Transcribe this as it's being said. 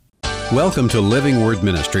Welcome to Living Word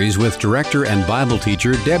Ministries with director and Bible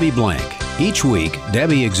teacher Debbie Blank. Each week,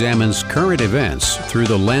 Debbie examines current events through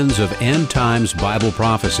the lens of end times Bible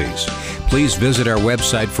prophecies. Please visit our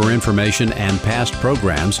website for information and past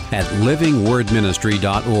programs at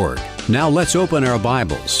livingwordministry.org. Now let's open our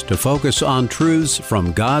Bibles to focus on truths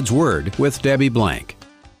from God's Word with Debbie Blank.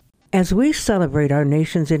 As we celebrate our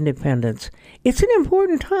nation's independence, it's an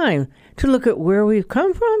important time to look at where we've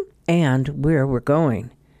come from and where we're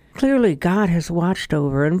going. Clearly, God has watched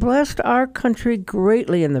over and blessed our country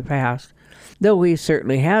greatly in the past, though we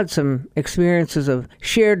certainly had some experiences of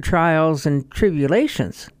shared trials and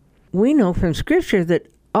tribulations. We know from Scripture that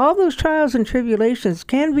all those trials and tribulations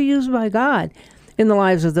can be used by God in the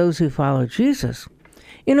lives of those who follow Jesus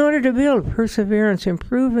in order to build perseverance,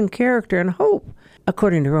 improving character, and hope,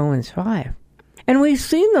 according to Romans 5. And we've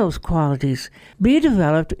seen those qualities be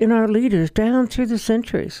developed in our leaders down through the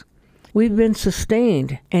centuries. We've been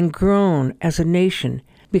sustained and grown as a nation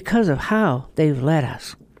because of how they've led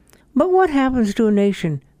us. But what happens to a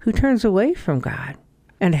nation who turns away from God?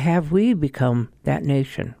 And have we become that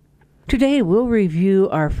nation? Today we'll review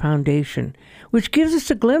our foundation, which gives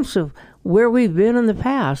us a glimpse of where we've been in the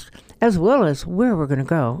past, as well as where we're going to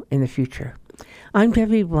go in the future. I'm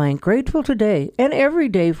Debbie Blank, grateful today and every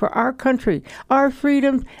day for our country, our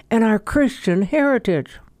freedom, and our Christian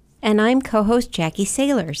heritage. And I'm co-host Jackie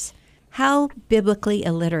Sailors. How biblically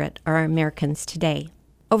illiterate are Americans today?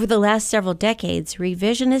 Over the last several decades,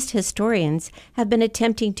 revisionist historians have been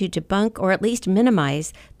attempting to debunk or at least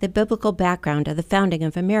minimize the biblical background of the founding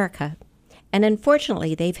of America. And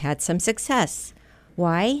unfortunately, they've had some success.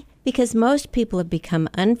 Why? Because most people have become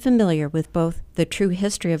unfamiliar with both the true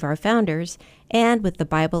history of our founders and with the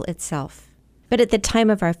Bible itself. But at the time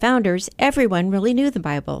of our founders, everyone really knew the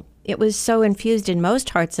Bible. It was so infused in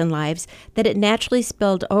most hearts and lives that it naturally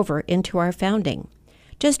spilled over into our founding.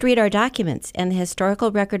 Just read our documents and the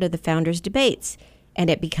historical record of the founders' debates, and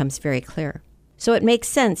it becomes very clear. So it makes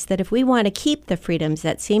sense that if we want to keep the freedoms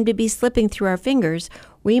that seem to be slipping through our fingers,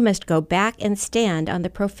 we must go back and stand on the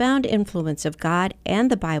profound influence of God and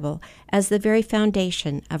the Bible as the very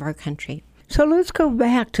foundation of our country. So let's go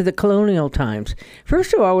back to the colonial times.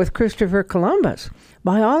 First of all, with Christopher Columbus.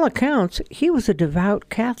 By all accounts, he was a devout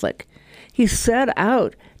Catholic. He set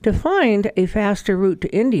out to find a faster route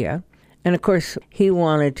to India. And of course, he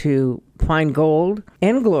wanted to find gold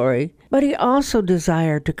and glory, but he also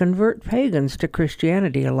desired to convert pagans to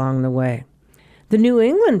Christianity along the way. The New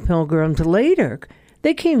England pilgrims later,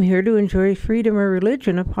 they came here to enjoy freedom of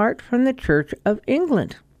religion apart from the Church of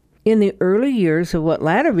England. In the early years of what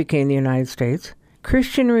later became the United States,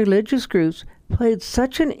 Christian religious groups played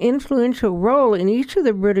such an influential role in each of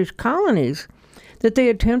the British colonies that they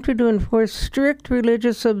attempted to enforce strict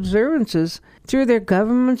religious observances through their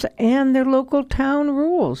governments and their local town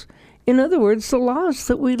rules. In other words, the laws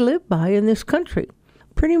that we live by in this country.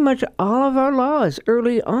 Pretty much all of our laws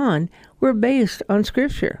early on were based on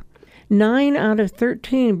Scripture. 9 out of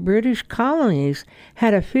 13 British colonies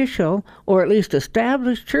had official, or at least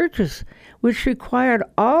established, churches, which required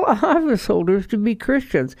all office holders to be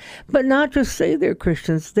Christians, but not just say they're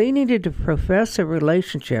Christians. They needed to profess a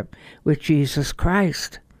relationship with Jesus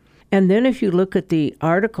Christ. And then if you look at the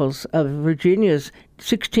articles of Virginia's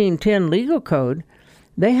 1610 legal code,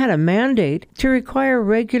 they had a mandate to require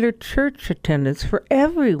regular church attendance for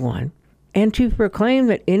everyone and to proclaim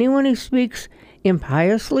that anyone who speaks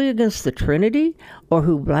impiously against the Trinity or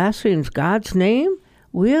who blasphemes God's name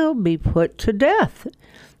will be put to death.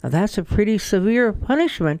 Now that's a pretty severe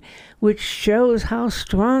punishment, which shows how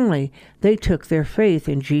strongly they took their faith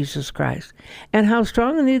in Jesus Christ and how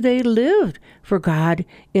strongly they lived for God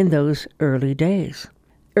in those early days.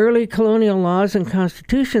 Early colonial laws and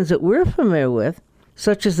constitutions that we're familiar with,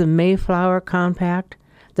 such as the Mayflower Compact,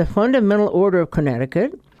 the Fundamental Order of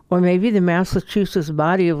Connecticut, or maybe the Massachusetts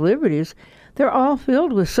Body of Liberties, they're all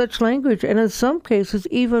filled with such language and in some cases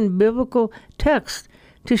even biblical text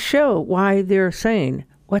to show why they're saying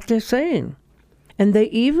what they're saying. And they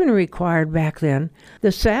even required back then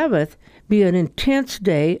the Sabbath be an intense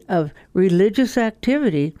day of religious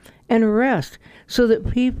activity and rest so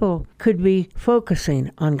that people could be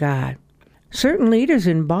focusing on God. Certain leaders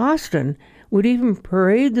in Boston would even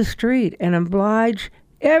parade the street and oblige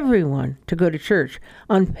everyone to go to church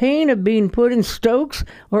on pain of being put in stokes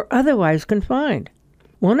or otherwise confined.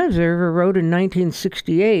 One observer wrote in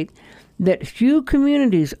 1968 that few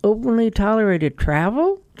communities openly tolerated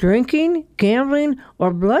travel, drinking, gambling,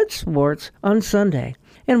 or blood sports on Sunday.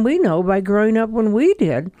 And we know by growing up when we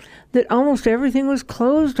did that almost everything was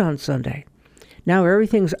closed on Sunday. Now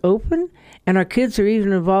everything's open, and our kids are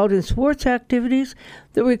even involved in sports activities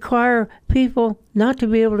that require people not to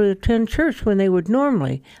be able to attend church when they would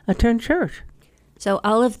normally attend church. So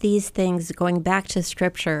all of these things, going back to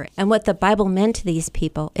Scripture and what the Bible meant to these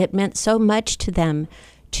people, it meant so much to them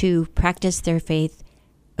to practice their faith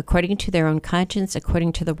according to their own conscience,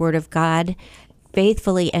 according to the Word of God,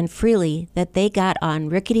 faithfully and freely, that they got on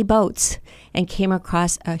rickety boats and came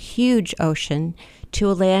across a huge ocean to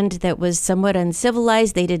a land that was somewhat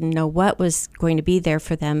uncivilized. They didn't know what was going to be there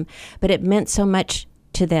for them, but it meant so much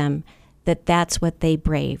to them that that's what they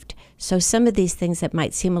braved. So some of these things that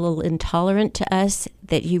might seem a little intolerant to us,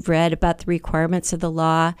 that you've read about the requirements of the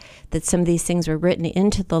law, that some of these things were written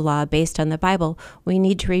into the law based on the Bible, we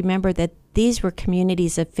need to remember that these were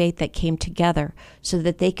communities of faith that came together so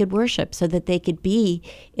that they could worship, so that they could be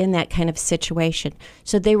in that kind of situation.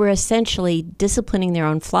 So they were essentially disciplining their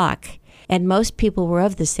own flock, and most people were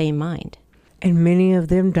of the same mind. And many of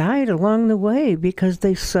them died along the way because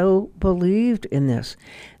they so believed in this.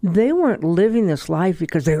 They weren't living this life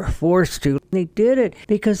because they were forced to. They did it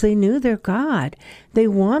because they knew their God. They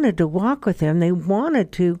wanted to walk with Him. They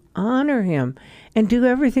wanted to honor Him and do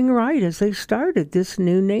everything right as they started this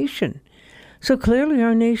new nation. So clearly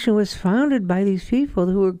our nation was founded by these people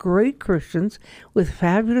who were great Christians with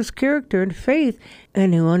fabulous character and faith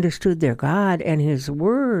and who understood their God and His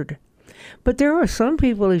Word. But there are some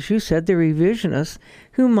people, as you said, the revisionists,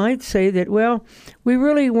 who might say that, well, we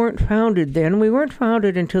really weren't founded then. We weren't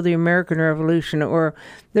founded until the American Revolution or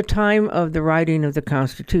the time of the writing of the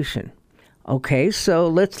Constitution. Okay, so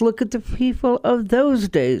let's look at the people of those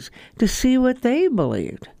days to see what they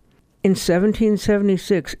believed. In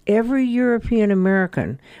 1776, every European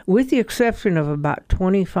American, with the exception of about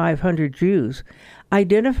 2,500 Jews,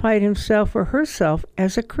 identified himself or herself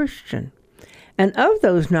as a Christian. And of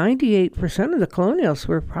those, 98% of the colonials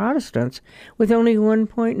were Protestants, with only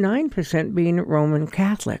 1.9% being Roman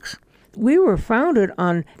Catholics. We were founded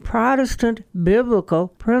on Protestant biblical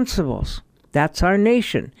principles. That's our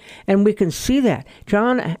nation. And we can see that.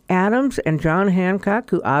 John Adams and John Hancock,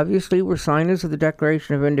 who obviously were signers of the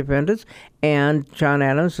Declaration of Independence, and John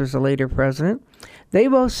Adams was a later president, they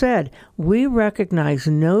both said, "We recognize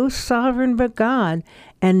no sovereign but God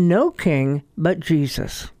and no king but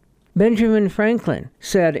Jesus." Benjamin Franklin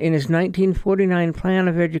said in his 1949 Plan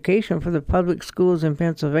of Education for the public schools in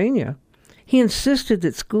Pennsylvania, he insisted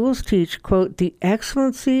that schools teach, quote, "the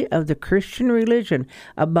excellency of the Christian religion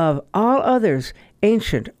above all others,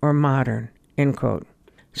 ancient or modern," end quote.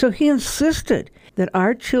 So he insisted that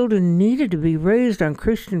our children needed to be raised on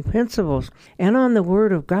Christian principles and on the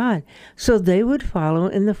Word of God so they would follow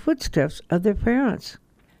in the footsteps of their parents.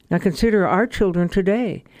 Now consider our children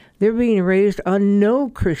today. They're being raised on no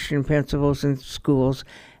Christian principles in schools.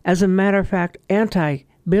 As a matter of fact,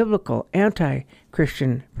 anti-biblical,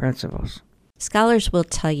 anti-Christian principles. Scholars will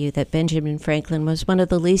tell you that Benjamin Franklin was one of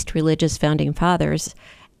the least religious founding fathers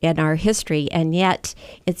in our history, and yet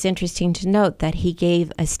it's interesting to note that he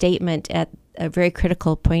gave a statement at a very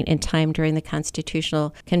critical point in time during the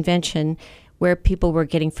Constitutional Convention where people were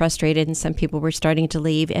getting frustrated and some people were starting to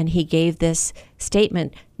leave, and he gave this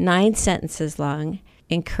statement, 9 sentences long,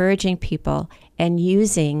 encouraging people and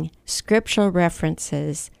using scriptural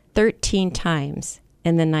references 13 times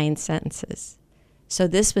in the 9 sentences. So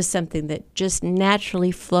this was something that just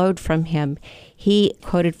naturally flowed from him. He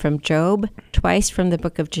quoted from Job, twice from the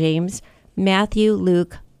book of James, Matthew,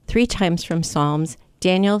 Luke, 3 times from Psalms,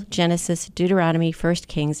 Daniel, Genesis, Deuteronomy, 1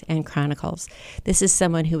 Kings, and Chronicles. This is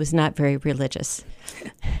someone who was not very religious.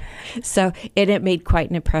 So it made quite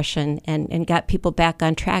an impression and got people back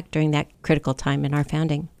on track during that critical time in our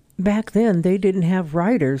founding. Back then, they didn't have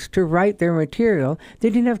writers to write their material. They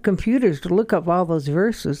didn't have computers to look up all those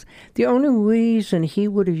verses. The only reason he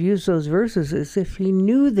would have used those verses is if he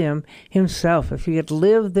knew them himself, if he had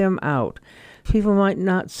lived them out. People might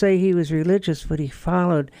not say he was religious, but he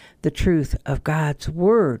followed the truth of God's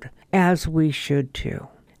Word, as we should too.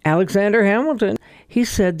 Alexander Hamilton, he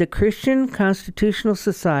said the Christian Constitutional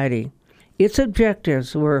Society, its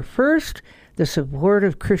objectives were first, the support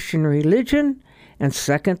of Christian religion, and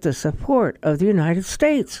second, the support of the United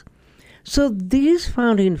States. So these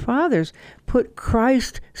founding fathers put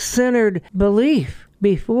Christ-centered belief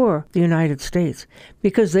before the United States,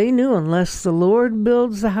 because they knew unless the Lord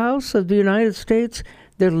builds the house of the United States,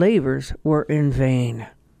 their labors were in vain.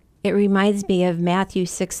 It reminds me of Matthew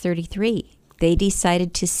 6:33. They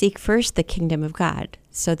decided to seek first the kingdom of God.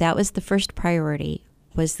 So that was the first priority,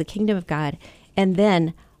 was the kingdom of God, and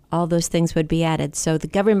then all those things would be added. So the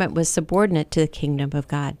government was subordinate to the kingdom of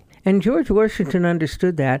God. And George Washington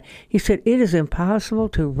understood that. He said, it is impossible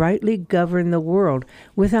to rightly govern the world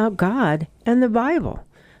without God and the Bible.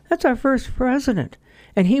 That's our first president.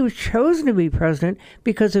 And he was chosen to be president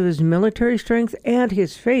because of his military strength and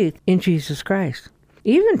his faith in Jesus Christ.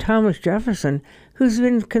 Even Thomas Jefferson, who's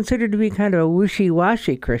been considered to be kind of a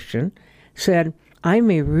wishy-washy Christian, said,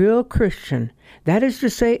 I'm a real Christian. That is to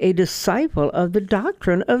say, a disciple of the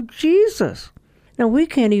doctrine of Jesus. Now, we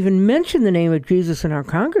can't even mention the name of Jesus in our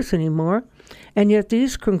Congress anymore, and yet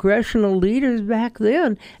these congressional leaders back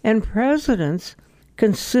then and presidents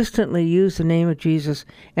consistently used the name of Jesus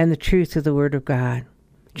and the truth of the Word of God.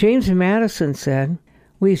 James Madison said,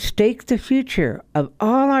 we stake the future of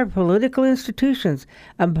all our political institutions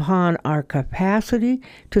upon our capacity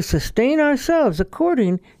to sustain ourselves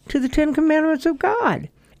according to the Ten Commandments of God.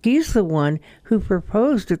 He's the one who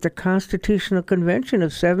proposed at the Constitutional Convention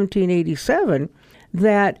of 1787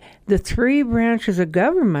 that the three branches of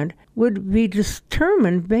government would be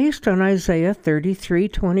determined based on Isaiah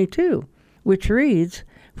 33:22, which reads,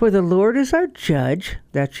 for the Lord is our judge,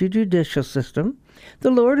 that's your judicial system.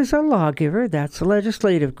 The Lord is our lawgiver, that's the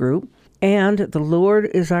legislative group. And the Lord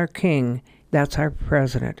is our king, that's our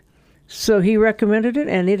president. So he recommended it,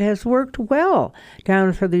 and it has worked well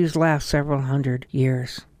down for these last several hundred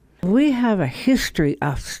years. We have a history,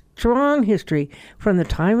 a strong history, from the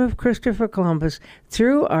time of Christopher Columbus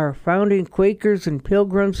through our founding Quakers and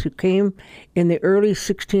Pilgrims who came in the early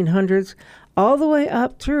 1600s, all the way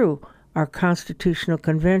up through our Constitutional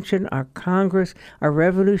Convention, our Congress, our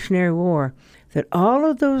Revolutionary War, that all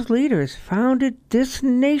of those leaders founded this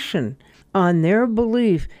nation on their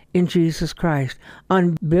belief in Jesus Christ,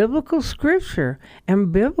 on biblical scripture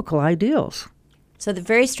and biblical ideals. So the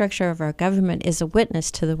very structure of our government is a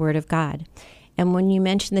witness to the Word of God. And when you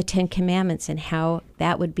mention the Ten Commandments and how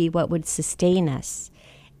that would be what would sustain us,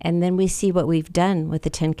 and then we see what we've done with the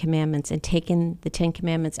Ten Commandments and taken the Ten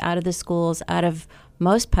Commandments out of the schools, out of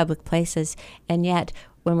most public places, and yet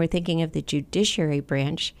when we're thinking of the judiciary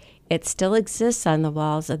branch, it still exists on the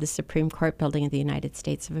walls of the Supreme Court building of the United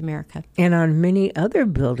States of America. And on many other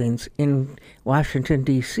buildings in Washington,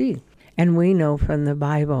 D.C. And we know from the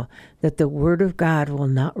Bible that the Word of God will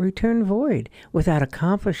not return void without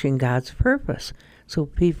accomplishing God's purpose. So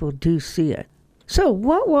people do see it. So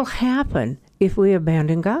what will happen if we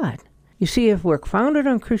abandon God? You see, if we're founded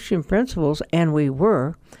on Christian principles, and we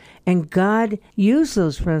were, and God used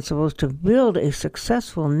those principles to build a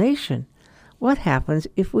successful nation, what happens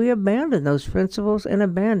if we abandon those principles and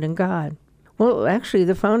abandon God? Well, actually,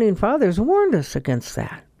 the Founding Fathers warned us against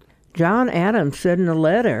that. John Adams said in a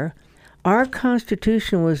letter, our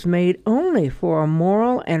Constitution was made only for a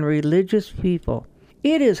moral and religious people.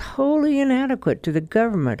 It is wholly inadequate to the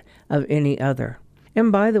government of any other.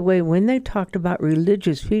 And by the way, when they talked about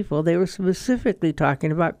religious people, they were specifically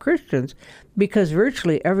talking about Christians, because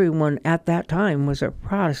virtually everyone at that time was a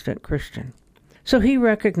Protestant Christian. So he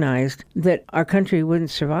recognized that our country wouldn't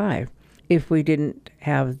survive if we didn't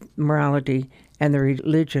have morality and the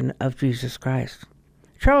religion of Jesus Christ.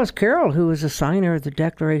 Charles Carroll, who was a signer of the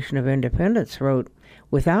Declaration of Independence, wrote,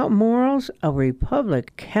 without morals, a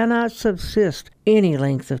republic cannot subsist any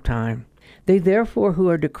length of time. They therefore who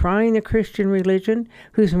are decrying the Christian religion,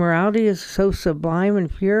 whose morality is so sublime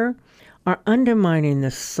and pure, are undermining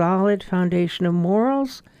the solid foundation of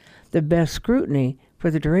morals, the best scrutiny for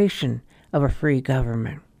the duration of a free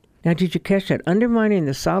government. Now, did you catch that? Undermining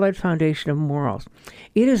the solid foundation of morals.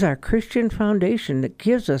 It is our Christian foundation that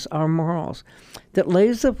gives us our morals, that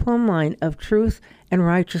lays the plumb line of truth and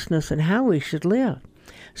righteousness and how we should live.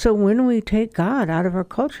 So when we take God out of our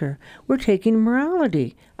culture, we're taking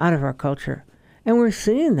morality out of our culture. And we're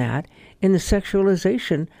seeing that in the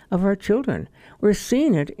sexualization of our children. We're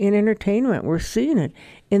seeing it in entertainment. We're seeing it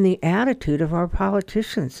in the attitude of our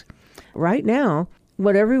politicians. Right now,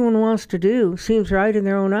 what everyone wants to do seems right in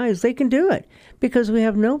their own eyes. They can do it because we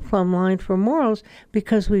have no plumb line for morals,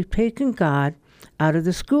 because we've taken God out of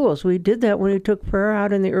the schools. We did that when we took prayer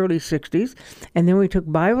out in the early 60s, and then we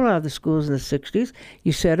took Bible out of the schools in the 60s.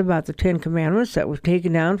 You said about the Ten Commandments that was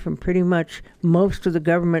taken down from pretty much most of the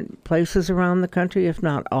government places around the country, if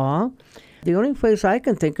not all. The only place I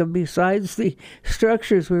can think of besides the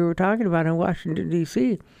structures we were talking about in Washington,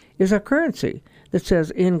 D.C., is our currency that says,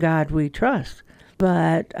 in God we trust.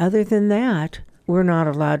 But other than that, we're not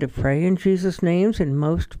allowed to pray in Jesus' names in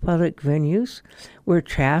most public venues. We're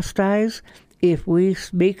chastised if we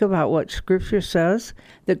speak about what Scripture says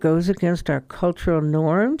that goes against our cultural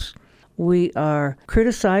norms. We are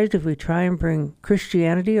criticized if we try and bring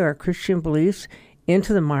Christianity or Christian beliefs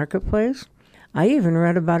into the marketplace. I even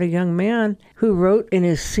read about a young man who wrote in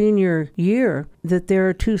his senior year that there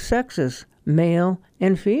are two sexes male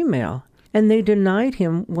and female. And they denied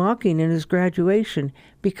him walking in his graduation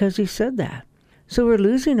because he said that. So we're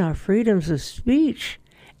losing our freedoms of speech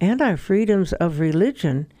and our freedoms of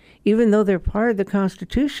religion, even though they're part of the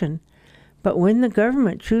Constitution. But when the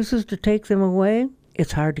government chooses to take them away,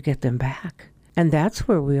 it's hard to get them back. And that's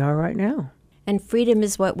where we are right now. And freedom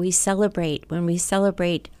is what we celebrate. When we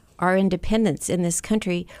celebrate our independence in this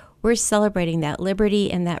country, we're celebrating that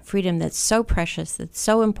liberty and that freedom that's so precious, that's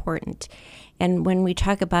so important. And when we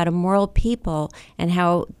talk about a moral people and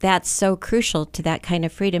how that's so crucial to that kind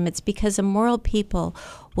of freedom, it's because a moral people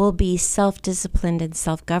will be self-disciplined and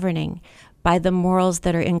self-governing by the morals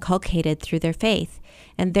that are inculcated through their faith.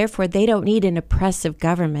 And therefore, they don't need an oppressive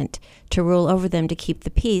government to rule over them to keep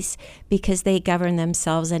the peace, because they govern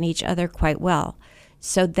themselves and each other quite well.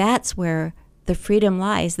 So that's where the freedom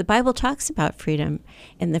lies. The Bible talks about freedom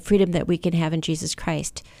and the freedom that we can have in Jesus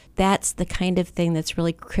Christ. That's the kind of thing that's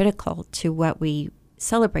really critical to what we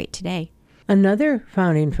celebrate today. Another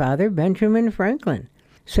founding father, Benjamin Franklin,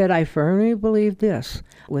 said, "I firmly believe this.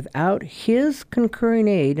 Without his concurring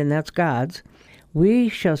aid, and that's God's, we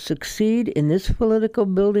shall succeed in this political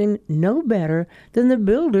building no better than the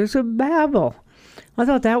builders of Babel." I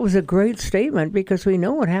thought that was a great statement, because we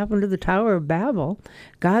know what happened to the Tower of Babel.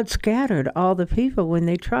 God scattered all the people when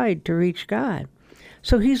they tried to reach God.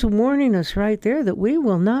 So he's warning us right there that we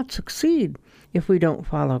will not succeed if we don't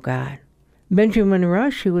follow God. Benjamin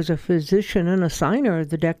Rush, who was a physician and a signer of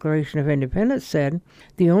the Declaration of Independence, said,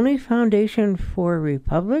 "The only foundation for a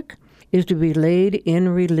republic is to be laid in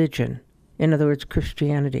religion." In other words,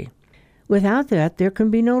 Christianity. Without that, there can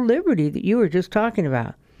be no liberty that you were just talking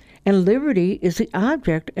about. And liberty is the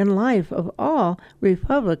object and life of all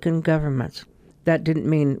Republican governments. That didn't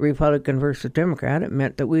mean Republican versus Democrat. It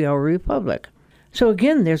meant that we are a republic. So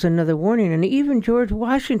again, there's another warning. And even George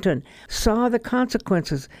Washington saw the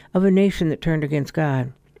consequences of a nation that turned against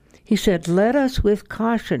God. He said, "Let us with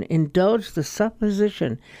caution indulge the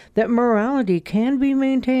supposition that morality can be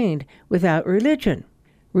maintained without religion.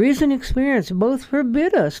 Reason and experience both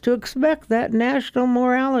forbid us to expect that national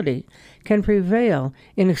morality can prevail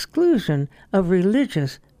in exclusion of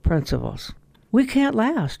religious principles." We can't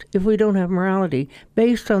last if we don't have morality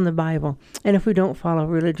based on the Bible and if we don't follow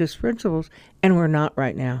religious principles, and we're not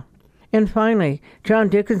right now. And finally, John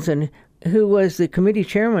Dickinson, who was the committee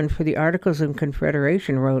chairman for the Articles of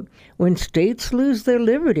Confederation, wrote, "When states lose their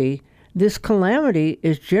liberty, this calamity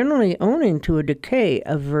is generally owing to a decay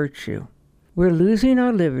of virtue." We're losing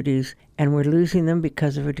our liberties, and we're losing them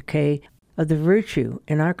because of a decay of the virtue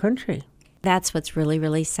in our country. That's what's really,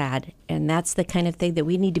 really sad. And that's the kind of thing that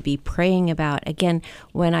we need to be praying about. Again,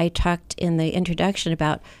 when I talked in the introduction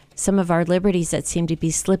about some of our liberties that seem to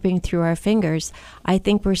be slipping through our fingers, I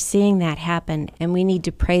think we're seeing that happen, and we need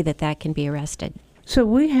to pray that that can be arrested. So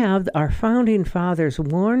we have our founding fathers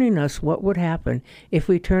warning us what would happen if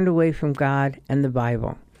we turned away from God and the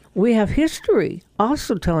Bible. We have history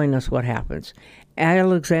also telling us what happens.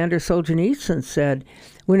 Alexander Solzhenitsyn said,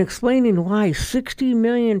 when explaining why 60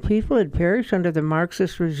 million people had perished under the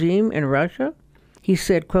Marxist regime in Russia, he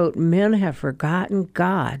said, quote, "Men have forgotten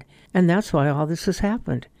God, and that's why all this has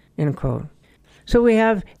happened," end quote. So we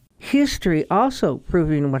have history also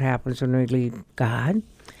proving what happens when we leave God.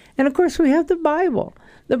 And of course, we have the Bible.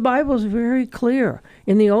 The Bible is very clear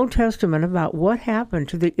in the Old Testament about what happened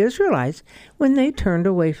to the Israelites when they turned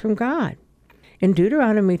away from God. In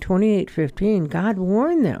Deuteronomy 28:15, God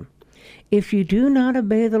warned them, "If you do not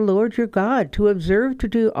obey the Lord your God to observe to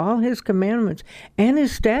do all his commandments and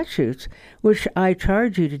his statutes, which I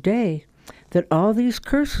charge you today, that all these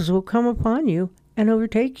curses will come upon you and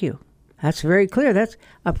overtake you." That's very clear. That's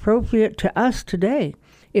appropriate to us today.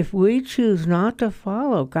 If we choose not to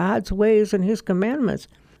follow God's ways and his commandments,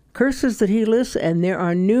 curses that he lists, and there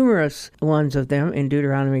are numerous ones of them in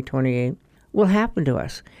Deuteronomy 28, will happen to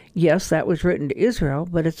us. Yes, that was written to Israel,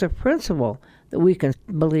 but it's a principle that we can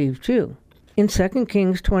believe too. In 2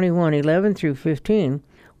 Kings 21:11 through 15,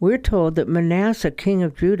 we're told that Manasseh, king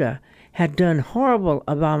of Judah, had done horrible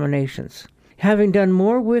abominations, having done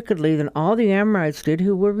more wickedly than all the Amorites did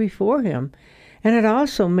who were before him, and had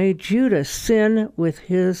also made Judah sin with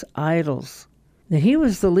his idols. That he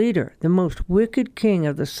was the leader, the most wicked king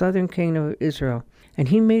of the southern kingdom of Israel, and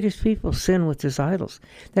he made his people sin with his idols.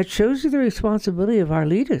 That shows you the responsibility of our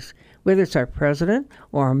leaders, whether it's our president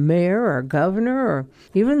or our mayor or our governor or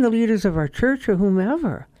even the leaders of our church or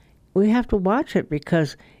whomever. We have to watch it,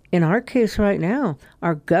 because in our case right now,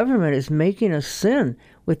 our government is making us sin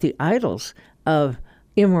with the idols of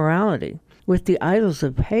immorality, with the idols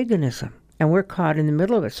of paganism, and we're caught in the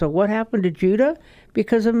middle of it. So what happened to Judah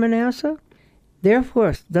because of Manasseh?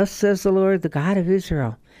 "Therefore, thus says the Lord, the God of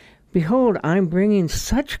Israel, Behold, I'm bringing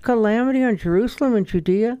such calamity on Jerusalem and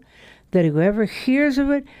Judea that whoever hears of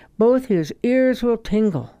it, both his ears will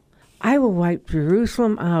tingle. I will wipe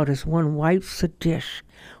Jerusalem out as one wipes a dish,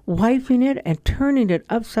 wiping it and turning it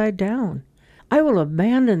upside down. I will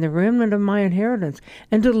abandon the remnant of my inheritance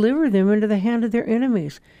and deliver them into the hand of their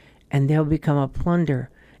enemies, and they'll become a plunder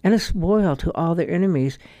and a spoil to all their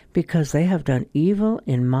enemies, because they have done evil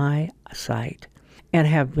in my sight, and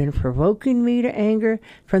have been provoking me to anger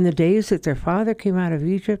from the days that their father came out of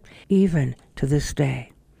Egypt, even to this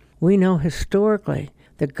day. We know historically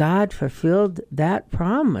that God fulfilled that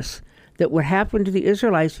promise that would happen to the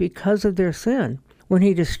Israelites because of their sin when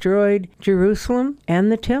he destroyed Jerusalem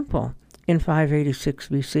and the temple in 586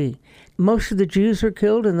 BC. Most of the Jews were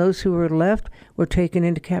killed, and those who were left were taken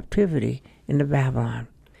into captivity into Babylon,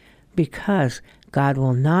 because God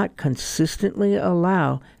will not consistently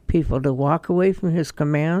allow people to walk away from his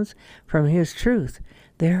commands, from his truth.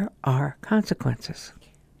 There are consequences.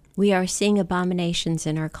 We are seeing abominations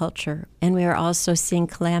in our culture, and we are also seeing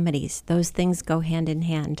calamities. Those things go hand in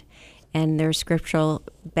hand, and there's scriptural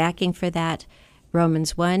backing for that.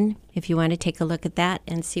 Romans 1, if you want to take a look at that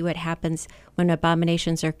and see what happens when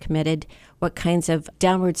abominations are committed, what kinds of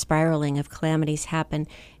downward spiraling of calamities happen.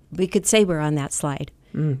 We could say we're on that slide.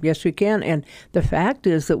 Yes, we can. And the fact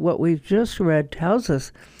is that what we've just read tells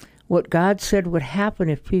us what God said would happen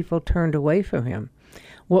if people turned away from him.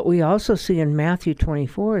 What we also see in Matthew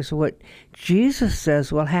 24 is what Jesus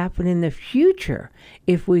says will happen in the future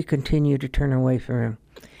if we continue to turn away from him.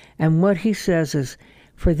 And what he says is,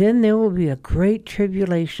 for then there will be a great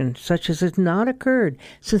tribulation, such as has not occurred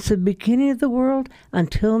since the beginning of the world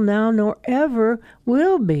until now, nor ever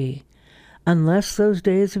will be. Unless those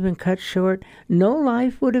days have been cut short, no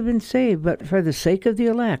life would have been saved, but for the sake of the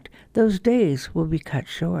elect, those days will be cut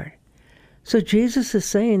short. So Jesus is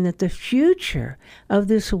saying that the future of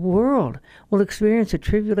this world will experience a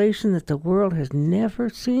tribulation that the world has never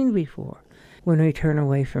seen before when we turn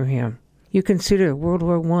away from him. You consider World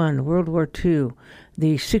War I, World War II,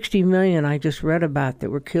 the 60 million I just read about that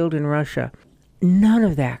were killed in Russia. None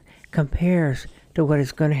of that compares to what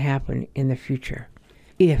is going to happen in the future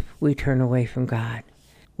if we turn away from God.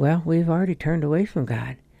 Well, we've already turned away from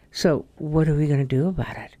God. So what are we going to do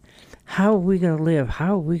about it? How are we going to live?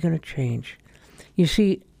 How are we going to change? You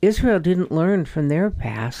see, Israel didn't learn from their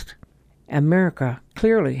past. America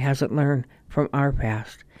clearly hasn't learned from our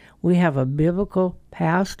past. We have a biblical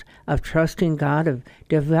past of trusting God, of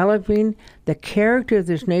developing the character of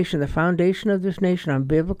this nation, the foundation of this nation on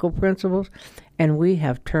biblical principles, and we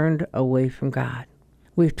have turned away from God.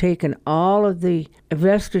 We've taken all of the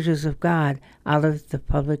vestiges of God out of the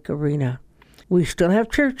public arena. We still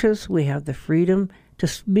have churches. We have the freedom to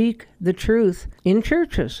speak the truth in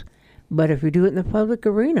churches. But if we do it in the public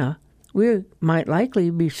arena, we might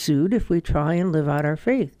likely be sued if we try and live out our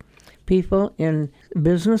faith. People in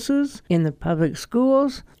businesses, in the public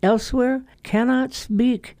schools, elsewhere, cannot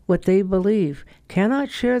speak what they believe, cannot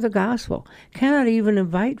share the gospel, cannot even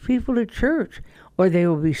invite people to church, or they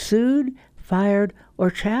will be sued, fired, or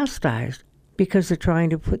chastised because they're trying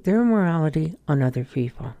to put their morality on other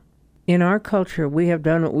people. In our culture, we have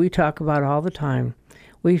done what we talk about all the time.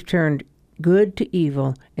 We've turned good to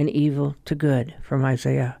evil and evil to good, from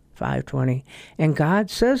Isaiah 5:20. And God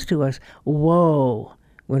says to us, woe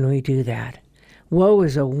when we do that. Woe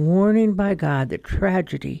is a warning by God that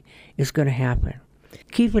tragedy is going to happen.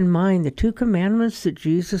 Keep in mind the 2 commandments that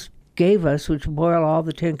Jesus gave us, which boil all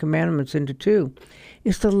the 10 commandments into 2,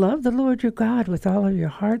 is to love the Lord your God with all of your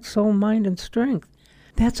heart, soul, mind, and strength.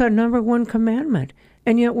 That's our number 1 commandment,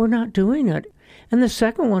 and yet we're not doing it. And the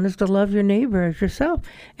second one is to love your neighbor as yourself,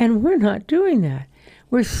 and we're not doing that.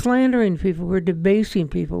 We're slandering people, we're debasing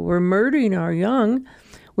people, we're murdering our young,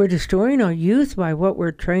 we're destroying our youth by what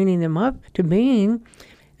we're training them up to being.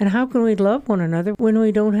 And how can we love one another when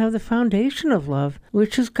we don't have the foundation of love,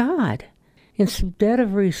 which is God? Instead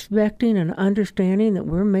of respecting and understanding that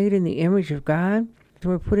we're made in the image of God,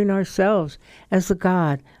 we're putting ourselves as the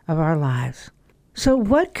God of our lives. So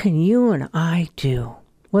what can you and I do?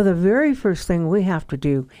 Well, the very first thing we have to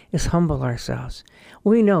do is humble ourselves.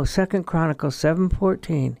 We know 2 Chronicles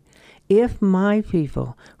 7:14, if my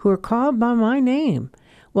people who are called by my name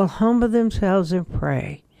will humble themselves and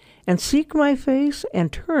pray, and seek my face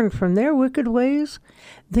and turn from their wicked ways,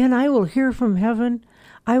 then I will hear from heaven,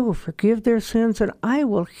 I will forgive their sins, and I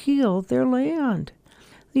will heal their land.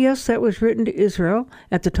 Yes, that was written to Israel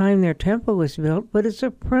at the time their temple was built, but it's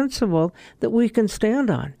a principle that we can stand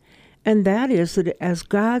on. And that is that as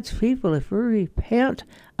God's people, if we repent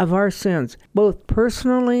of our sins, both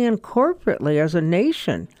personally and corporately as a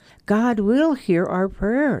nation, God will hear our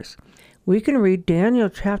prayers. We can read Daniel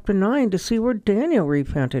chapter 9 to see where Daniel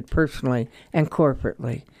repented personally and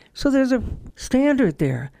corporately. So there's a standard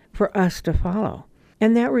there for us to follow.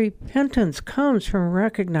 And that repentance comes from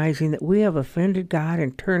recognizing that we have offended God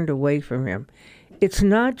and turned away from Him. It's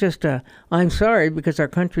not just I'm sorry because our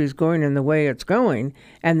country is going in the way it's going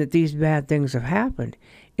and that these bad things have happened.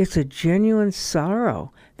 It's a genuine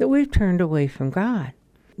sorrow that we've turned away from God.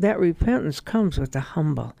 That repentance comes with a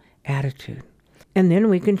humble attitude. And then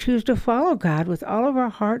we can choose to follow God with all of our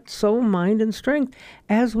heart, soul, mind, and strength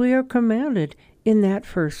as we are commanded in that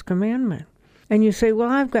first commandment. And you say, well,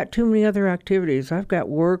 I've got too many other activities. I've got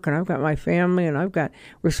work, and I've got my family, and I've got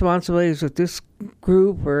responsibilities with this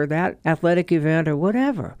group or that athletic event or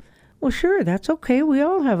whatever. Well, sure, that's okay. We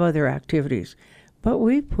all have other activities. But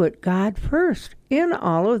we put God first in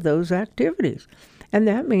all of those activities. And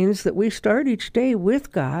that means that we start each day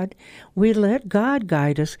with God. We let God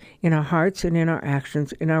guide us in our hearts and in our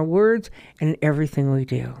actions, in our words, and in everything we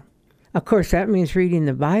do. Of course, that means reading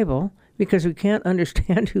the Bible, because we can't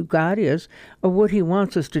understand who God is or what He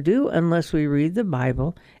wants us to do unless we read the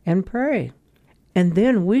Bible and pray. And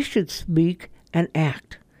then we should speak and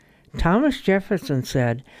act. Thomas Jefferson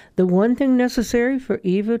said, "The one thing necessary for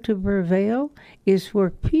evil to prevail is for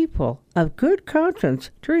people of good conscience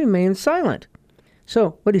to remain silent."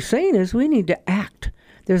 So what he's saying is we need to act.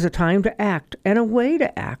 There's a time to act and a way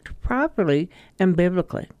to act properly and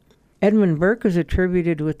biblically. Edmund Burke is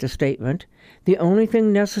attributed with the statement, "The only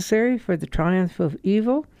thing necessary for the triumph of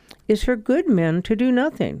evil is for good men to do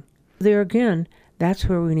nothing." There again, that's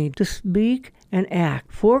where we need to speak and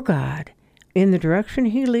act for God in the direction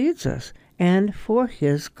He leads us and for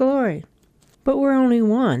His glory. But we're only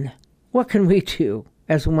one. What can we do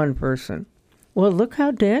as one person? Well, look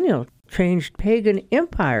how Daniel changed pagan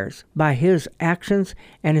empires by his actions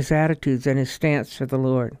and his attitudes and his stance for the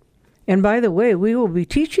Lord. And by the way, we will be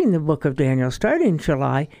teaching the book of Daniel starting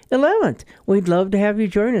July 11th. We'd love to have you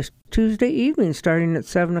join us Tuesday evening starting at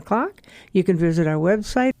 7 o'clock. You can visit our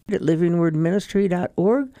website at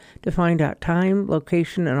livingwordministry.org to find out time,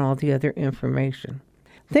 location, and all the other information.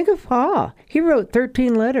 Think of Paul. He wrote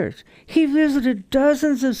 13 letters. He visited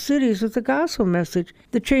dozens of cities with the gospel message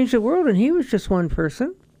that changed the world, and he was just one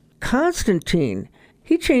person. Constantine,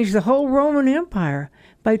 he changed the whole Roman Empire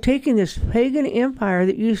by taking this pagan empire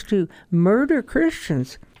that used to murder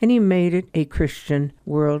Christians, and he made it a Christian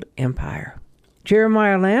world empire.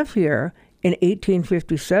 Jeremiah Lanphier, in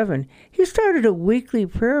 1857, he started a weekly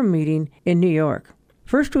prayer meeting in New York.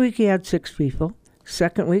 First week he had 6 people,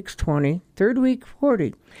 second week's 20, third week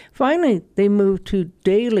 40. Finally, they moved to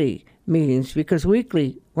daily meetings because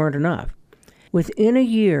weekly weren't enough. Within a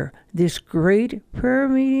year, this great prayer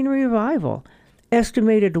meeting revival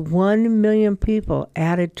estimated 1 million people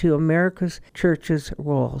added to America's churches'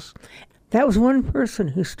 rolls. That was one person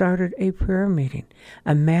who started a prayer meeting.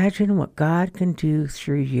 Imagine what God can do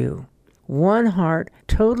through you. One heart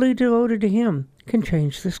totally devoted to Him can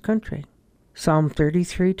change this country. Psalm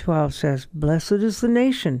 33:12 says, "Blessed is the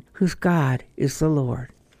nation whose God is the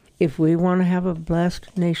Lord." If we want to have a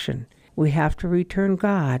blessed nation, we have to return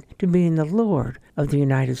God to being the Lord of the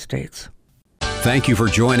United States. Thank you for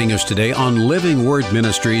joining us today on Living Word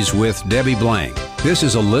Ministries with Debbie Blank. This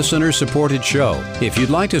is a listener-supported show. If you'd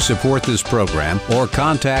like to support this program or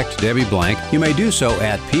contact Debbie Blank, you may do so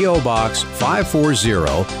at P.O. Box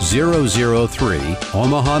 540003,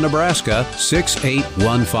 Omaha, Nebraska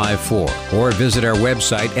 68154, or visit our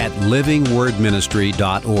website at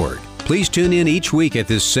livingwordministry.org. Please tune in each week at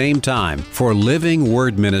this same time for Living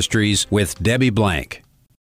Word Ministries with Debbie Blank.